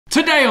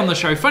Today on the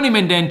show, Funny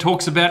Man Dan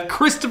talks about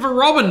Christopher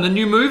Robin, the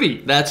new movie.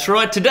 That's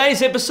right,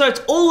 today's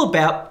episode's all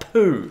about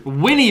Pooh.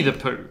 Winnie the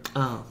Pooh.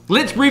 Oh.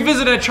 Let's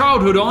revisit our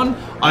childhood on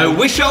I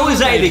Wish I Was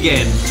 8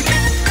 Again.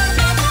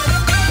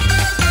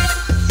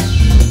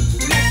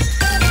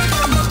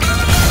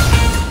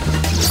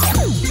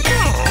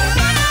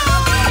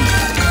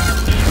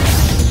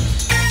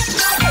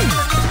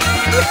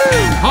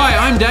 Hi,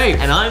 I'm Dave.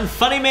 And I'm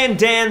Funny Man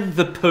Dan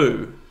the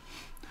Pooh.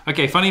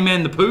 Okay, Funny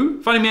Man the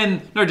Pooh? Funny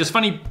Man, no, just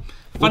funny...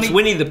 It's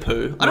Winnie the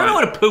Pooh. I don't know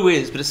what a Pooh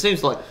is, but it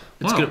seems like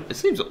it's Wow. gonna. It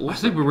seems awesome. I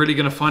think we're really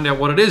going to find out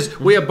what it is.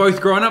 We are both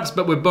grown-ups,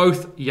 but we're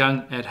both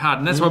young at heart.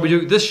 And that's why we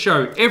do this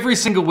show. Every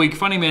single week,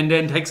 Funny Man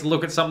Dan takes a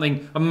look at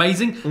something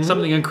amazing,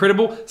 something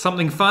incredible,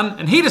 something fun,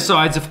 and he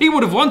decides if he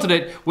would have wanted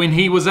it when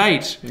he was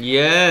 8.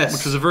 Yes.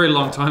 Which was a very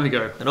long time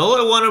ago. And all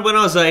I wanted when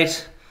I was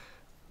 8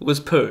 was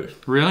Pooh.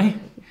 Really?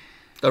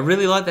 I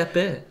really like that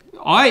bear.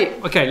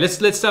 Okay,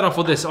 let's start off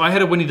with this. I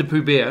had a Winnie the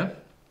Pooh bear.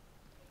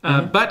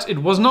 But it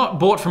was not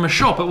bought from a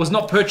shop. It was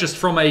not purchased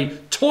from a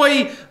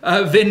toy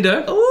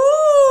vendor.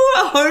 Ooh,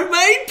 a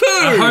homemade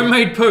Pooh. A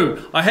homemade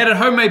Pooh. I had a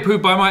homemade Pooh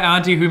by my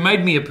auntie who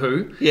made me a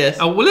Pooh. Yes.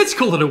 Well, let's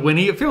call it a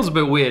Winnie. It feels a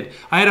bit weird.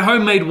 I had a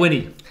homemade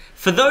Winnie.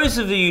 For those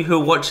of you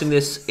who are watching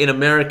this in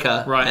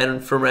America, Right.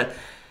 and from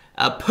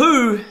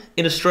Pooh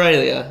in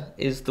Australia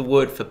is the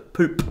word for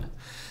poop.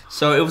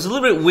 So it was a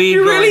little bit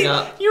weird growing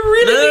up. You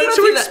really need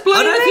to explain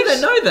I don't that? think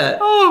they know that.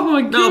 Oh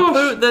my gosh. No,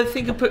 Pooh, they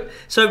think of Pooh.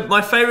 So my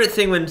favourite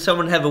thing when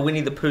someone have a Winnie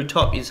the Pooh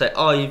top, you say,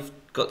 "Oh, you've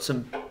got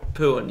some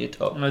Pooh on your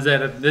top." Is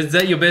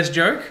that your best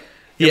joke?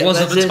 Yeah, it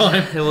was at the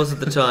time. It was at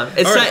the time.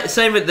 It's All right.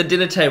 same at the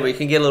dinner table. You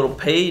can get a little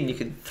pea and you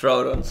can throw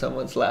it on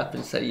someone's lap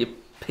and say, "You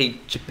peed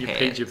your You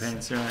pants." peed your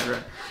pants, right.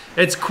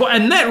 It's quite,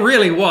 and that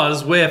really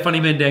was where Funny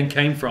Man Dan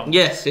came from.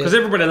 Yes, Because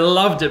everybody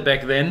loved it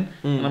back then,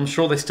 and I'm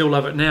sure they still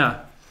love it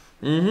now.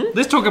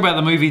 Let's talk about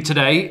the movie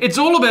today. It's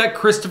all about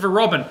Christopher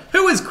Robin.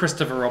 Who is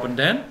Christopher Robin,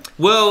 Dan?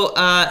 Well,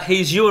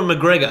 he's Ewan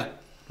McGregor.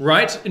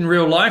 Right, in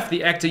real life,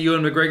 the actor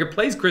Ewan McGregor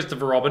plays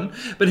Christopher Robin,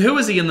 but who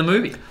is he in the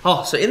movie?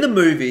 Oh, so in the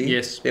movie,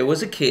 Yes. there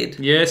was a kid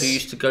Yes. who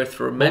used to go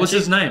through a What magic... was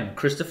his name?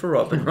 Christopher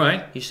Robin.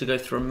 Right. He used to go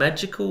through a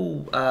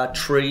magical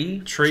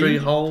tree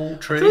hole.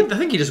 I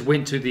think he just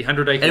went to the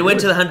 100 Acre And he went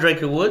to Wood. the 100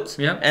 Acre Woods.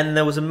 Yeah. And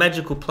there was a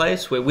magical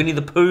place where Winnie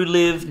the Pooh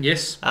lived.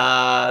 Yes.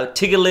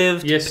 Tigger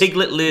lived. Yes.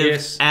 Piglet lived.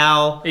 Yes.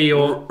 Owl.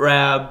 Eeyore.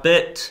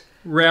 Rabbit.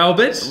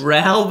 Rowbit.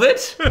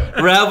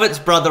 Rabbit's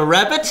brother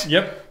Rabbit.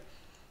 Yep.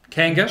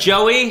 Kanga.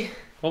 Joey.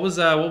 What was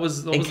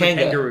the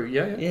kangaroo?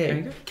 Yeah.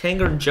 Kanga.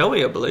 Kanga and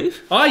Joey, I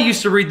believe. I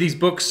used to read these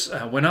books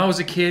when I was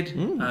a kid.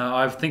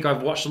 I think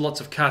I've watched lots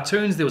of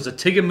cartoons. There was a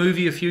Tigger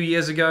movie a few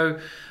years ago.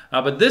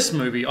 But this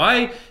movie,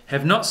 I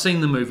have not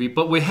seen the movie,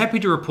 but we're happy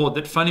to report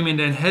that Funny Man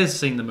Dan has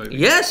seen the movie.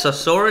 Yes, I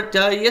saw it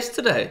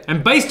yesterday.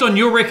 And based on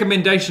your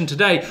recommendation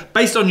today,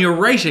 based on your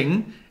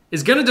rating,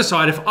 is going to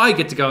decide if I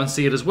get to go and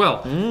see it as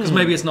well. Because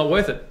maybe it's not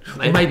worth it.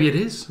 Maybe. Or maybe it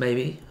is.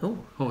 Maybe.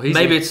 Oh, he's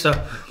maybe it's so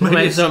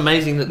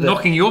amazing that the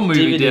knocking your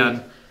movie DVD.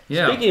 down.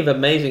 Yeah. Speaking of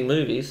amazing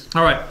movies,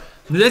 All right,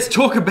 let's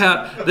talk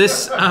about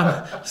this.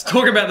 Let's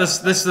talk about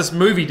this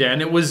movie, Dan.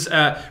 It was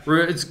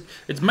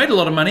it's made a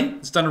lot of money.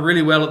 It's done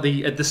really well at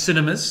the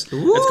cinemas.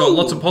 Ooh. It's got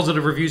lots of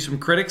positive reviews from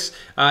critics.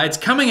 It's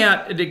coming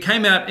out. It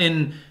came out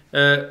in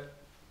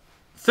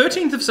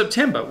 13th of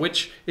September,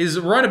 which is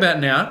right about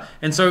now,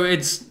 and so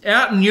it's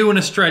out new in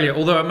Australia.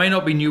 Although it may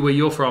not be new where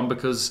you're from,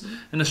 because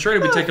in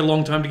Australia we take a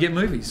long time to get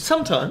movies.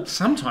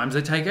 Sometimes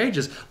they take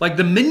ages. Like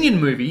the Minion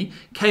movie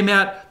came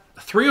out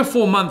 3 or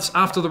 4 months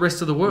after the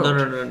rest of the world.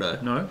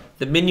 No.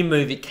 The Minion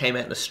movie came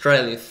out in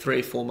Australia 3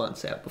 or 4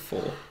 months out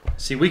before.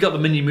 See, we got the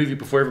Minion movie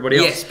before everybody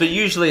else. Yes, but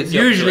usually it's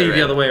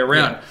the other way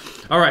around. Yeah.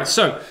 All right,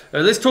 so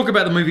let's talk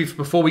about the movie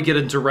before we get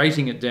into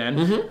rating it,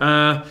 Dan.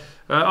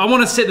 I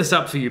want to set this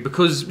up for you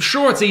because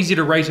sure, it's easy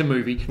to rate a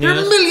movie. There are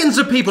millions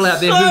of people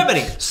out there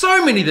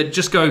so many that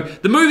just go,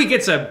 the movie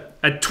gets a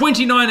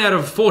 29 out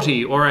of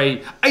 40 or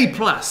a A+. The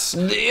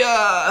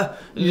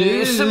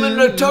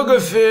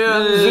cinematography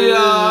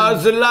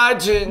and the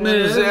lighting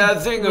and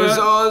the thing is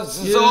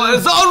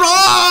all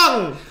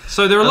wrong!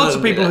 So there are lots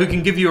of people who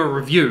can give you a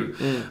review.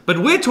 But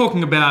we're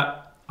talking about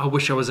I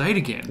Wish I Was 8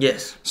 Again.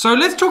 Yes. So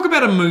let's talk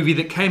about a movie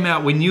that came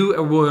out when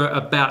you were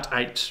about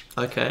 8.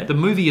 Okay. The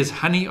movie is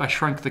Honey, I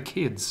Shrunk the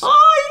Kids.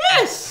 Oh,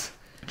 yes!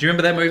 Do you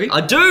remember that movie? I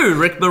do.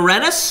 Rick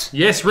Moranis.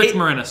 Yes, Rick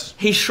Moranis.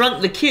 He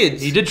shrunk the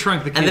kids. He did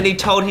shrunk the kids. And then he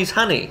told his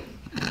honey.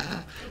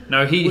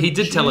 No, he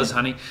did tell his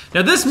honey.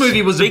 Now this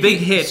movie was a big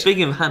hit.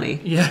 Speaking of honey.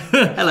 Yeah.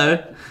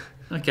 Hello.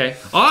 Okay.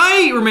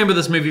 I remember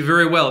this movie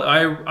very well.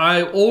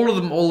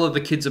 All of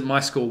the kids at my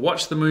school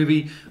watched the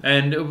movie,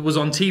 and it was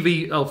on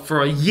TV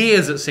for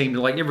years. It seemed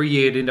like every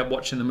year I'd end up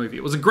watching the movie.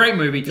 It was a great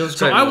movie.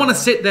 I want to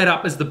set that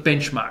up as the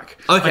benchmark.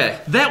 Okay.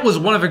 Like, that was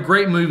one of a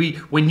great movie.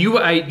 When you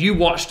were 8, you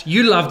watched,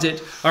 you loved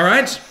it. All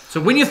right.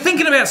 So when you're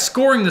thinking about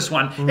scoring this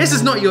one, this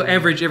is not your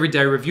average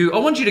everyday review. I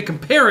want you to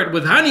compare it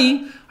with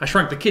Honey, I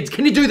Shrunk the Kids.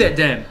 Can you do that,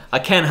 Dan? I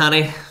can,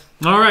 honey.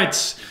 All right.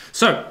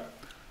 So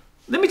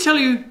let me tell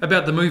you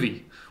about the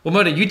movie. Well,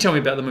 Mona, you tell me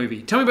about the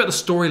movie. Tell me about the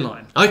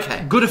storyline.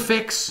 Okay. Good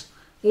effects,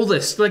 all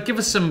this? Like, give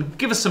us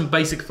some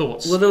basic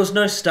thoughts. Well, there was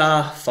no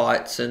star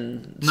fights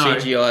and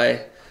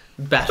CGI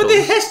battles. But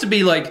there has to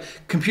be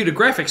like computer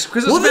graphics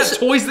because it's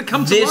about toys that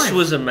come to life. This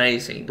was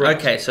amazing. Right.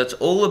 Okay, so it's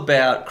all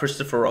about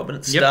Christopher Robin.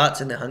 It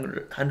starts in the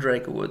 100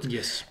 Acre Woods.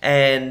 Yes.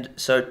 And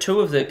so two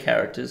of the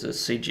characters are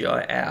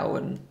CGI, Owl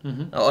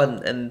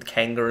and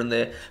Kanga in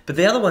there. But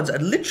the other ones are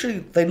literally,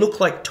 they look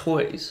like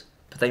toys,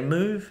 but they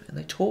move and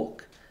they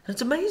talk. And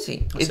it's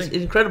amazing. It's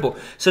incredible.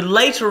 So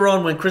later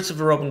on, when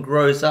Christopher Robin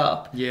grows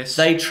up,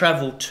 they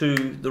travel to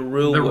the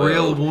real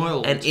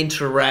world and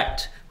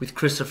interact with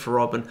Christopher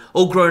Robin,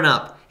 all grown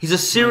up. He's a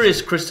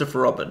serious Christopher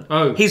Robin.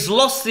 Oh. He's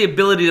lost the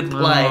ability to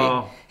play.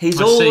 Oh, he's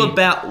all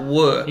about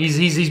work.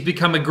 He's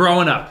become a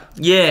grown up.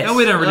 Yes. No,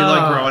 we don't really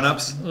like grown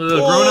ups. Grown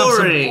ups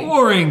are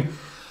boring.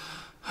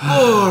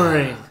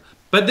 Boring.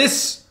 But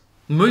this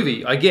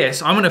movie, I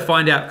guess, I'm going to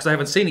find out because I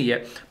haven't seen it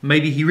yet.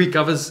 Maybe he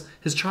recovers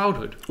his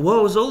childhood.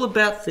 Well, it was all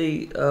about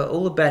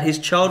his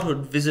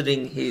childhood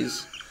visiting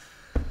his.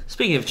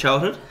 Speaking of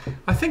childhood,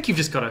 I think you've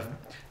just got to.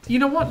 You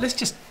know what?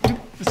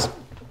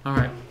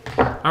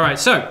 All right.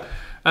 So.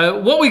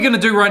 What we're going to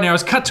do right now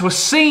is cut to a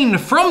scene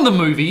from the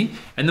movie,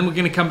 and then we're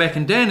going to come back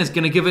and Dan is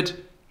going to give it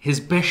his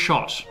best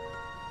shot.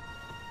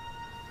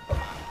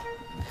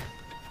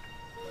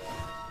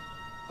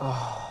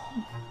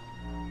 Oh.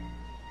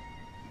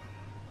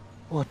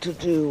 What to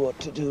do, what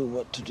to do,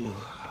 what to do.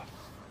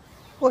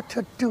 What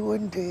to do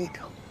indeed.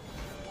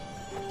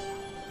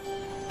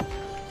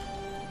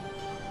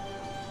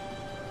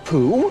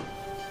 Pooh?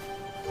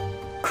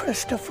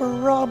 Christopher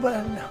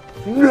Robin.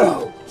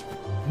 No!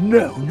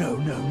 No.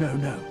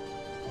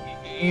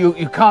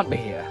 You can't be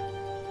here.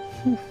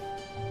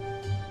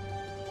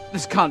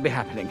 This can't be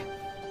happening.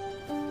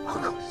 Oh,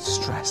 God, it's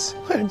stress.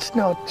 It's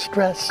not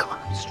stress. God,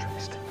 I'm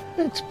stressed.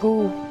 It's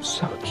Pooh. I'm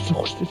so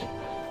exhausted.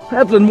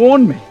 Evelyn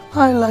warned me.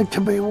 I like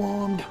to be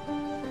warmed.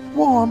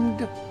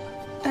 Warmed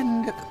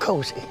and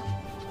cozy.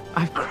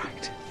 I've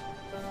cracked.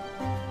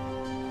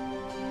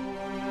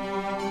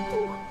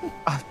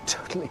 I've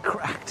totally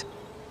cracked.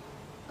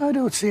 I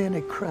don't see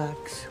any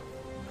cracks.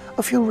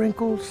 A few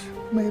wrinkles,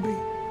 maybe.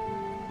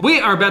 We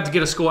are about to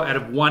get a score out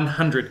of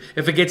 100.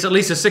 If it gets at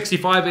least a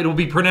 65, it'll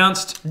be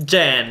pronounced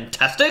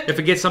Dantastic. If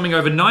it gets something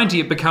over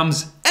 90, it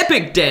becomes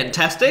Epic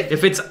Dantastic.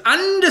 If it's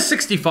under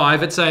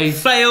 65, it's a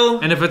fail.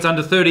 And if it's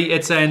under 30,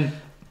 it's an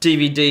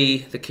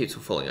DVD that keeps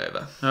on falling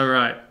over. All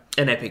right.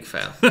 An epic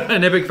fail.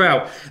 An epic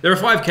fail. There are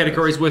 5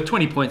 categories worth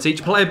 20 points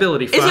each.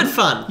 Playability, fun. Is it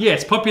fun?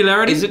 Yes.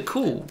 Popularity. Is it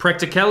cool?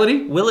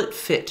 Practicality. Will it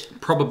fit?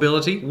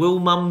 Probability. Will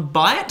mum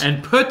buy it?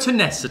 And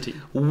pertinacity.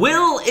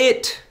 Will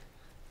it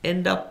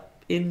end up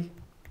in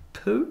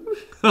poo?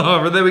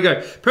 Oh, there we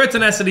go.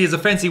 Pertinacity is a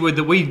fancy word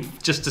that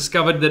we've just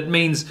discovered that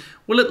means,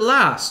 will it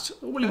last?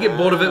 Will you get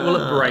bored of it? Will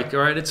it break? All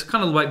right. It's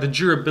kind of like the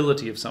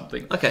durability of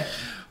something. Okay.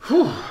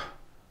 Whew.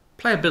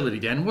 Playability,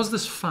 Dan. Was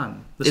this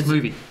fun? This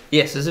movie?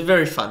 Yes, it's a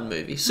very fun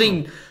movie.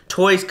 Seeing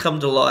toys come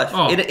to life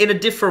in a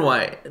different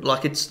way.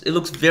 Like it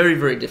looks very,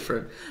 very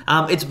different.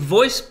 It's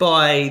voiced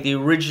by the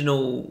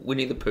original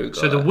Winnie the Pooh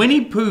guy. So the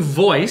Winnie Pooh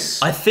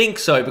voice. I think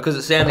so because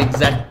it sounded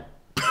exact.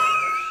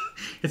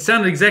 It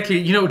sounded exactly.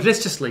 You know,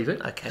 let's just leave it.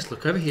 Okay. Just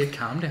look over here.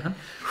 Calm down.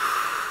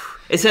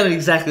 It sounded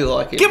exactly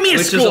like it. Give me a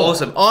score. Which is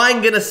awesome.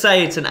 I'm going to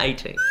say it's an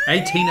 18.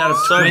 18 out of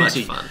 20. So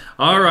much fun.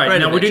 All right. Great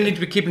now, we do adventure. need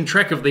to be keeping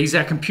track of these.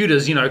 Our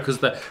computers, you know, because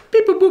the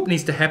beep, boop, boop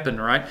needs to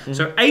happen, right? Mm-hmm.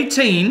 So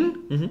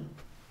 18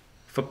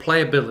 for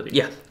playability.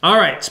 Yeah. All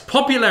right.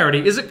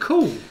 Popularity. Is it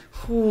cool?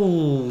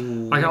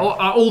 Ooh. Like,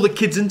 are all the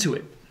kids into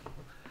it?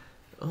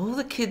 All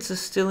the kids are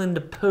still into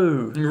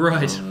Pooh.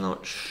 Right. I'm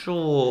not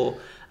sure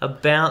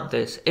about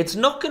this. It's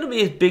not going to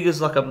be as big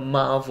as like a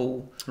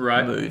Marvel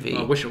movie.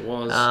 I wish it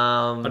was.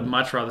 I'd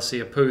much rather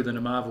see a Pooh than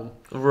a Marvel.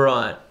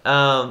 Right.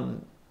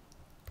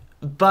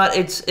 But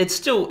it's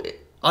still.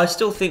 I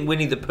still think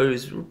Winnie the Pooh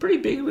is pretty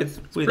big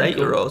with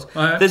 8-year-olds.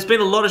 Cool. Right. There's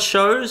been a lot of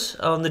shows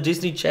on the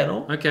Disney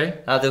Channel. Okay.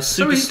 There's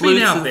So Super he's Sleuths.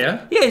 been out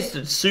there. Yeah,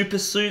 it's Super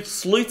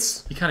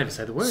Sleuths. You can't even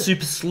say the word.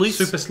 Super Sleuths.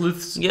 Super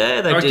Sleuths.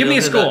 Yeah, they All right, did. give me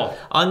a score.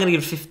 I'm going to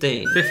give it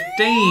 15.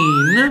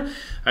 15.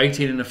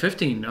 18 and a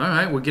 15. All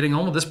right, we're getting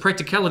on with this.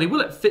 Practicality.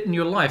 Will it fit in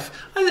your life?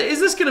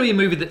 Is this going to be a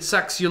movie that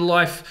sucks your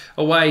life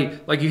away?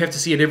 Like you have to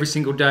see it every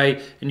single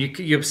day and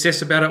you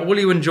obsess about it? Or will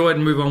you enjoy it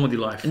and move on with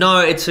your life? No,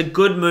 it's a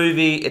good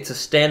movie. It's a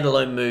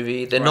standalone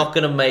movie. They're not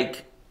going to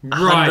make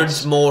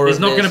hundreds more It's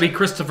of not this. going to be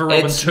Christopher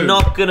Robin It's 2.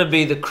 not going to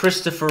be the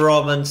Christopher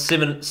Robin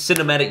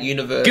cinematic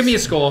universe. Give me a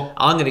score.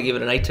 I'm going to give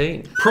it an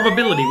 18.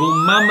 Probability.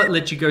 Will mum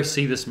let you go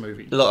see this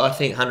movie? Look, I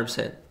think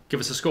 100%. Give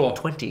us a score.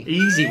 20.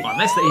 Easy one.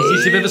 That's the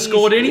easiest you've ever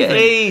scored anything. Yeah,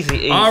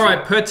 easy. All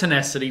right,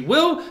 pertinacity.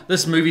 Will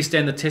this movie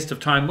stand the test of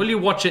time? Will you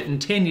watch it in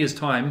 10 years'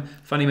 time,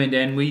 Funny Man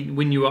Dan,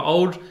 when you are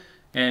old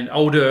and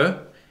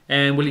older,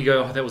 and will you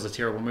go, oh, that was a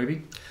terrible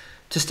movie?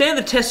 To stand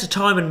the test of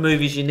time in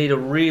movies, you need a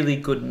really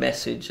good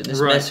message. And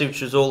this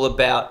message was all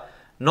about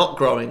not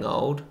growing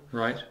old,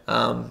 Right.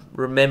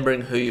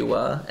 Remembering who you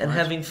are and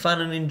having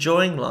fun and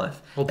enjoying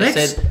life. Well, They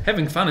that's, said,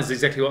 having fun is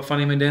exactly what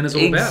Funny Man Dan is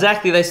all about.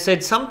 exactly. They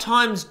said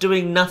sometimes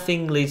doing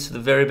nothing leads to the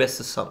very best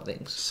of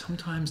something.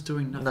 Sometimes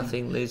doing nothing.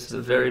 Nothing leads to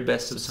the very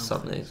best of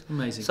something.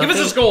 Amazing. So I Give us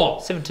a think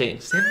score. 17.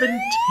 17.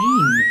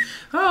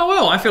 Oh,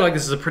 well, I feel like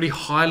this is a pretty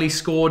highly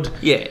scored...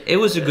 Yeah, it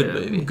was a good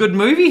movie. Good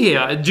movie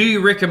here. Do you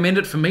recommend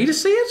it for me to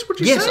see it? Would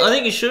you Yes, say? I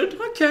think you should.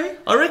 Okay.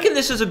 I reckon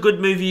this is a good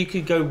movie you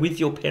could go with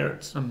your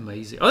parents.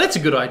 Amazing. Oh, that's a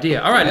good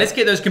idea. All right, let's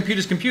get those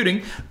computers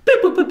computing.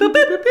 Beep, boop, boop, boop,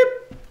 beep, beep, beep,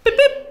 beep,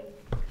 beep.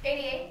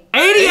 88.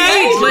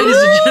 88, ladies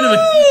and gentlemen.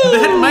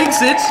 That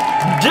makes it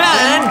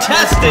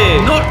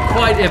Fantastic! not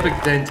quite epic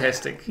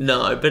fantastic.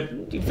 No, but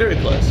very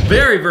close.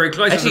 Very, very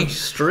close. Actually,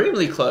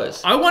 extremely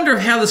close. I wonder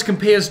how this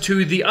compares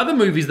to the other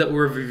movies that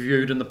were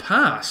reviewed in the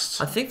past.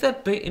 I think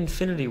that beat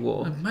Infinity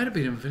War. It might have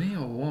been Infinity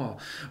War.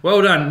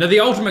 Well done. Now, the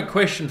ultimate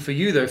question for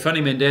you, though,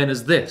 Funny Man Dan,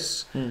 is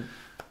this.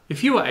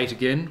 If you were 8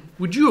 again,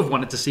 would you have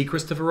wanted to see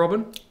Christopher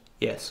Robin?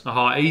 Yes.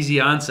 Oh, easy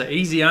answer,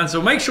 easy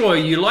answer. Make sure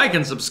you like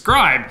and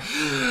subscribe.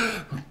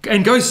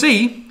 And go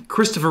see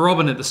Christopher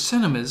Robin at the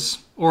cinemas.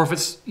 Or if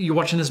it's you're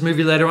watching this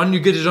movie later on, you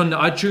get it on the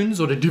iTunes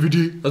or the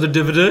DVD. Or the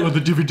DVD. Or the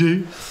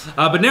DVD.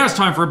 But now it's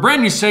time for a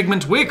brand new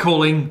segment we're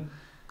calling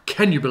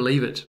Can You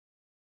Believe It?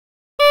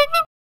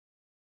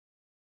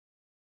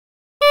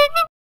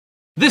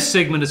 This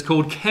segment is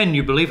called Can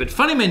You Believe It?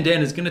 Funny Man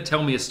Dan is going to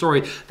tell me a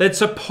story that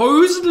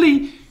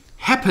supposedly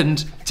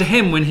happened to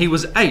him when he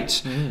was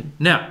 8.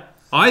 Now,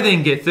 I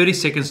then get 30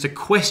 seconds to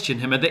question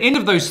him. At the end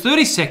of those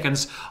 30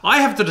 seconds,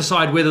 I have to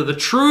decide whether the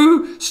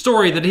true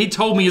story that he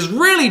told me is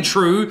really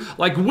true,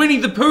 like Winnie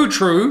the Pooh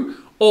true,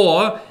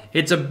 or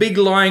it's a big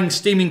lying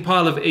steaming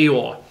pile of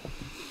Eeyore.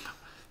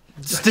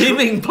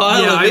 Steaming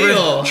pile of I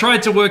Eeyore.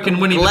 tried to work in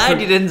Winnie the Pooh.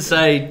 Glad you didn't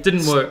say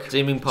Didn't work.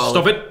 steaming pile.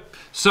 Stop it.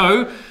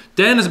 So,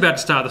 Dan is about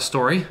to start the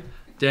story.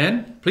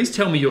 Dan, please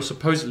tell me your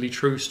supposedly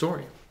true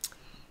story.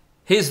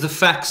 Here's the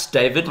facts,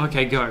 David.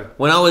 Okay, go.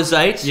 When I was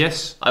 8,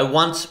 Yes. I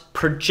once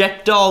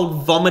projectile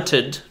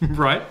vomited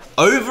Right.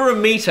 over a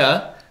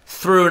meter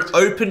through an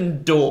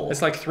open door.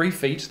 It's like 3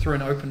 feet through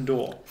an open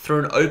door.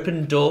 Through an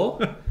open door.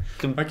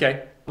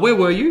 Okay. Where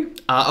were you?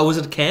 I was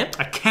at a camp.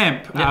 A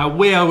camp.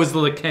 Where was the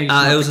location?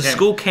 It of was the a camp?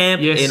 school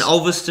camp Yes. in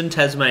Ulverston,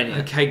 Tasmania.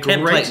 Okay,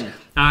 Camp great. Clayton.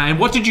 And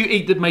what did you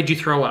eat that made you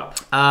throw up?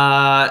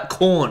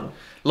 Corn.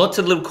 Lots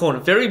of little corn.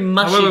 Very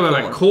mushy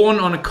corn. Corn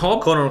on a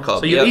cob? Corn on a cob,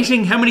 So you're yep.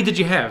 eating, how many did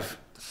you have?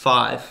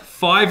 5.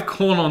 5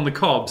 corn on the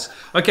cobs.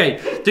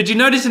 Okay, did you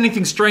notice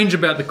anything strange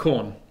about the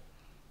corn?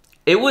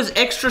 It was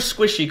extra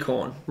squishy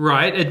corn.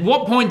 Right, at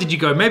what point did you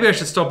go, maybe I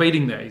should stop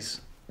eating these?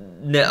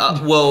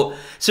 Well,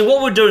 so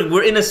what we're doing,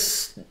 we're in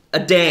a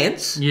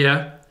dance.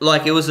 Yeah.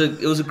 Like it was a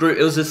group.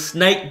 It was a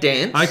snake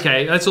dance.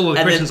 Okay, that's all the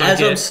And then questions I as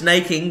get. I'm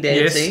snaking,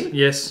 dancing,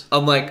 Yes.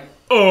 I'm like,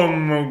 oh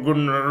my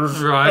goodness.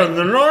 Right. And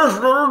then I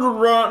started to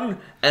run,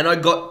 and I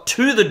got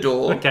to the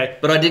door. Okay.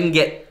 But I didn't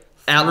get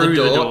out Through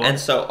the the door, door. and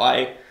so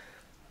I,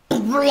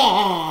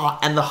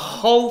 and the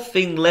whole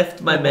thing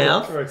left my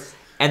mouth, gross.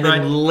 and then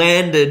Right.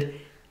 landed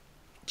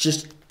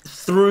just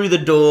through the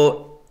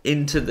door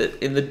in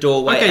the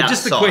doorway. Okay, outside.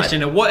 just the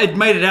question. It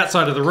made it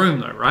outside of the room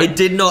though, right? It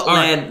did not All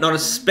right. land. Not a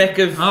speck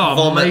of Oh,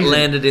 vomit amazing.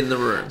 landed in the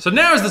room. So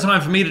now is the time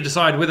for me to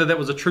decide whether that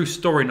was a true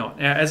story or not.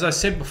 Now, as I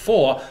said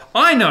before,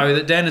 I know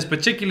that Dan is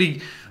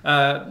particularly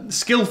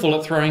skillful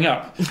at throwing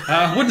up.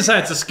 I wouldn't say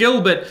it's a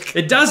skill, but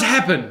it does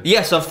happen.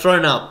 Yes, I've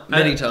thrown up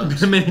many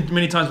times.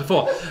 many times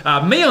before.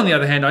 Me, on the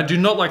other hand, I do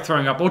not like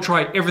throwing up. I'll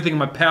try everything in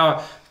my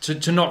power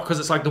to not, because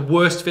it's like the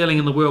worst feeling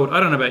in the world.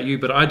 I don't know about you,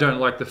 but I don't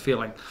like the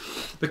feeling.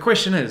 The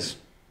question is,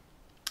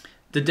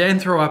 did Dan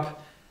throw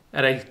up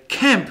at a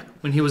camp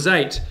when he was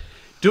 8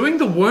 doing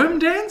the worm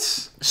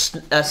dance?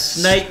 A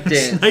snake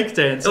dance. Snake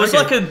dance. It was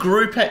okay. like a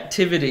group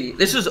activity.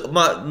 This was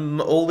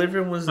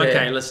everyone was there.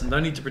 Okay, listen,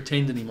 don't need to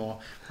pretend anymore.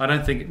 I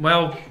don't think...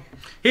 Well,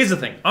 here's the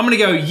thing. I'm going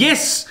to go,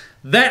 yes,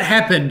 that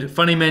happened,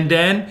 Funny Man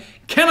Dan.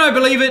 Can I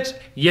believe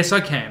it? Yes, I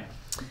can.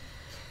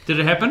 Did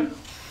it happen?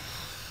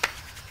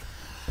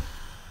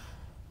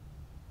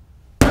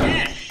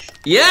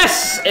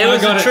 Yes, it I was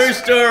got a it. true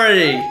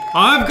story.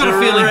 I've got a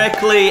feeling...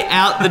 Directly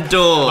out the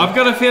door. I've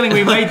got a feeling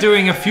we may be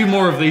doing a few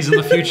more of these in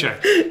the future.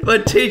 My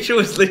teacher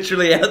was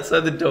literally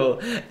outside the door,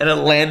 and it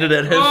landed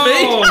at her Oh,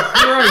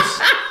 feet. gross.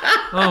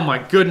 Oh, my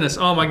goodness.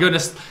 Oh, my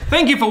goodness.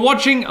 Thank you for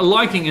watching,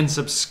 liking, and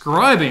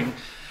subscribing.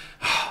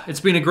 It's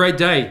been a great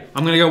day.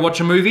 I'm going to go watch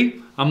a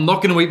movie. I'm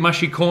not going to eat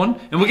mushy corn.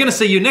 And we're going to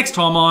see you next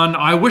time on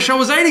I Wish I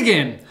Was 8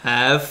 Again.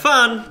 Have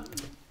fun.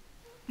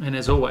 And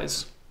as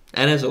always...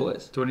 And as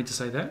always. Do I need to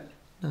say that?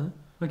 No.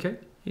 Okay.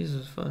 This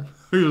was fun.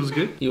 It was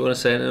good. You want to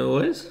say it as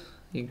always?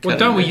 You can What cut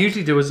don't it we out.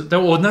 usually do is...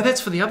 Oh, no, that's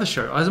for the other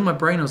show. I was in my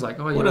brain, I was like,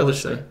 oh, yeah, What other let's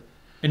show? say.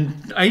 In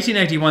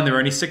 1881, there were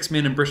only 6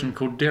 men in Britain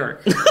called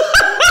Derek.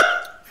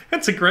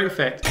 That's a great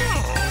fact.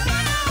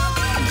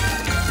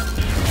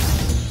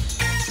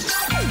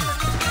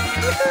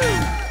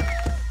 Woohoo!